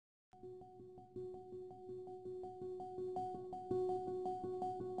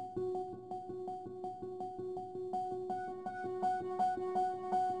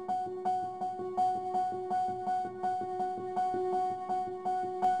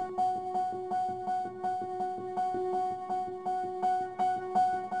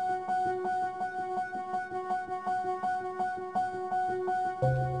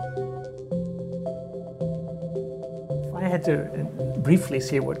had to briefly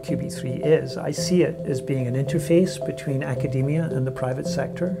say what QB3 is, I see it as being an interface between academia and the private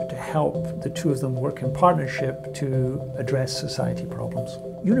sector to help the two of them work in partnership to address society problems.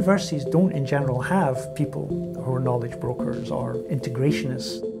 Universities don't in general have people who are knowledge brokers or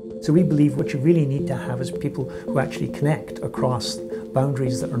integrationists. So we believe what you really need to have is people who actually connect across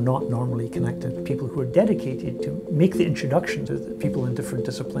boundaries that are not normally connected, people who are dedicated to make the introduction to the people in different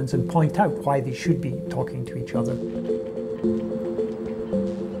disciplines and point out why they should be talking to each other.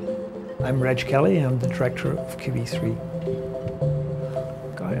 I'm Reg Kelly, I'm the director of QB3.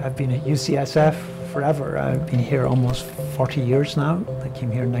 I've been at UCSF forever. I've been here almost 40 years now. I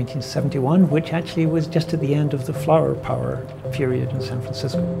came here in 1971, which actually was just at the end of the flower power period in San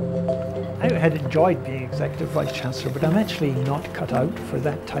Francisco. I had enjoyed being executive vice chancellor, but I'm actually not cut out for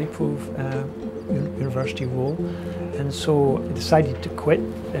that type of university role. And so I decided to quit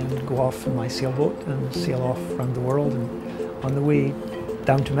and go off in my sailboat and sail off around the world. And on the way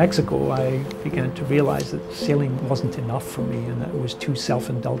down to Mexico, I began to realize that sailing wasn't enough for me and that it was too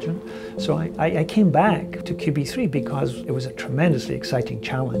self-indulgent. So I came back to QB3 because it was a tremendously exciting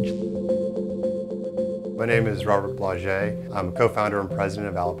challenge. My name is Robert Blaget. I'm a co-founder and president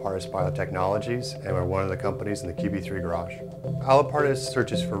of Alapartis Biotechnologies, and we're one of the companies in the QB3 Garage. Alapartis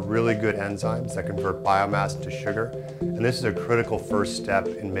searches for really good enzymes that convert biomass into sugar, and this is a critical first step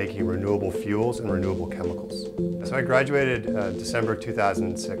in making renewable fuels and renewable chemicals. So I graduated December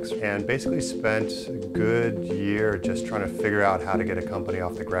 2006 and basically spent a good year just trying to figure out how to get a company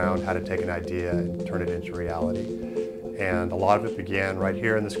off the ground, how to take an idea and turn it into reality. And a lot of it began right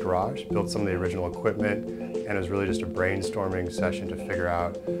here in this garage, built some of the original equipment, and it was really just a brainstorming session to figure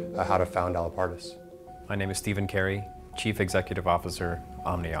out how to found Alapartis. My name is Stephen Carey, Chief Executive Officer,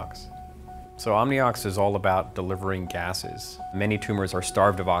 Omniox. So Omniox is all about delivering gases. Many tumors are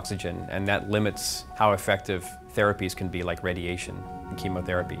starved of oxygen, and that limits how effective therapies can be, like radiation and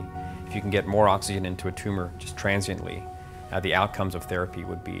chemotherapy. If you can get more oxygen into a tumor just transiently, the outcomes of therapy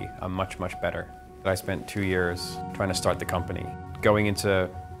would be much, much better. I spent 2 years trying to start the company, going into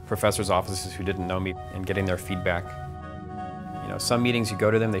professors' offices who didn't know me and getting their feedback. You know, some meetings you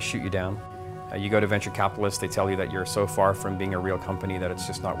go to them, they shoot you down. You go to venture capitalists, they tell you that you're so far from being a real company that it's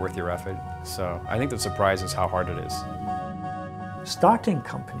just not worth your effort. So I think the surprise is how hard it is. Starting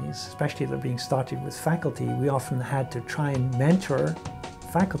companies, especially if they're being started with faculty, we often had to try and mentor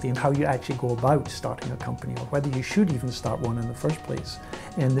faculty in how you actually go about starting a company, or whether you should even start one in the first place,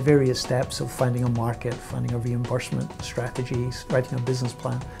 and the various steps of finding a market, finding a reimbursement strategies, writing a business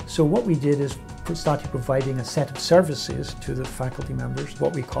plan. So what we did is started providing a set of services to the faculty members,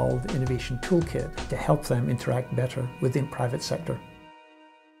 what we call the Innovation Toolkit, to help them interact better within private sector.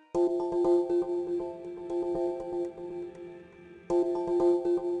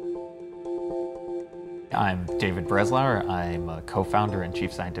 I'm David Breslauer. I'm a co-founder and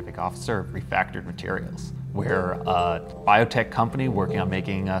chief scientific officer of Refactored Materials. We're a biotech company working on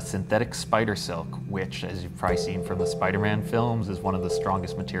making synthetic spider silk, which, as you've probably seen from the Spider-Man films, is one of the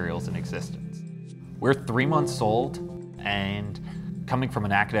strongest materials in existence. We're 3 months old, and coming from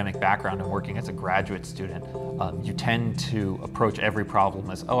an academic background and working as a graduate student, you tend to approach every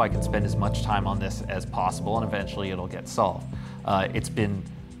problem as, oh, I can spend as much time on this as possible and eventually it'll get solved. It's been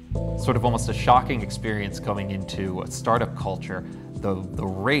sort of almost a shocking experience coming into a startup culture, the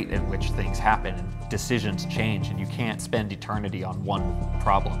rate at which things happen and decisions change, and you can't spend eternity on one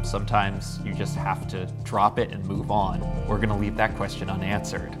problem. Sometimes you just have to drop it and move on. We're going to leave that question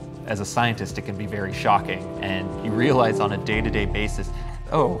unanswered. As a scientist, it can be very shocking, and you realize on a day-to-day basis,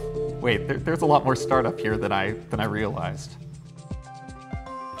 oh, wait, there's a lot more startup here than I realized.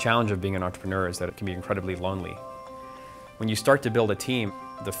 The challenge of being an entrepreneur is that it can be incredibly lonely. When you start to build a team,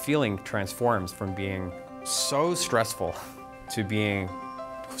 the feeling transforms from being so stressful to being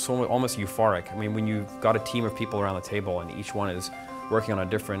so almost euphoric. I mean, when you've got a team of people around the table and each one is working on a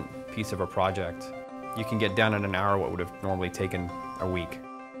different piece of a project, you can get done in an hour what would have normally taken a week.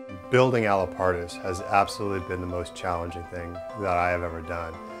 Building Alapartis has absolutely been the most challenging thing that I have ever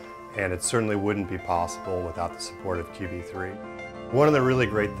done, and it certainly wouldn't be possible without the support of QB3. One of the really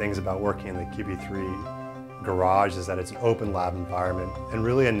great things about working in the QB3 Garage is that it's an open lab environment and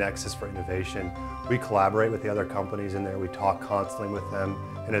really a nexus for innovation. We collaborate with the other companies in there, we talk constantly with them,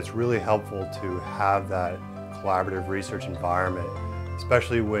 and it's really helpful to have that collaborative research environment,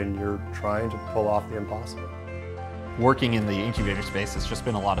 especially when you're trying to pull off the impossible. Working in the incubator space has just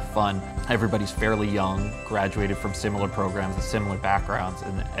been a lot of fun. Everybody's fairly young, graduated from similar programs with similar backgrounds,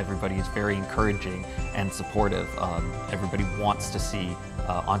 and everybody is very encouraging and supportive. Everybody wants to see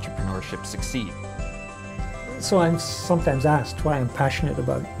entrepreneurship succeed. So I'm sometimes asked why I'm passionate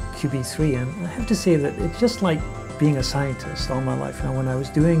about QB3, and I have to say that it's just like being a scientist all my life. Now, when I was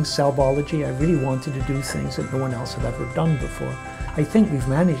doing cell biology, I really wanted to do things that no one else had ever done before. I think we've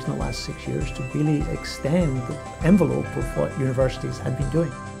managed in the last 6 years to really extend the envelope of what universities had been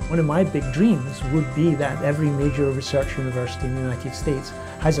doing. One of my big dreams would be that every major research university in the United States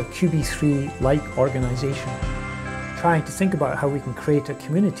has a QB3-like organization. Trying to think about how we can create a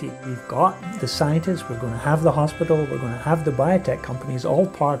community. We've got the scientists, we're going to have the hospital, we're going to have the biotech companies, all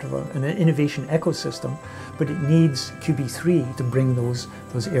part of an innovation ecosystem, but it needs QB3 to bring those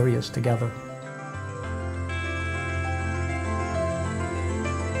areas together.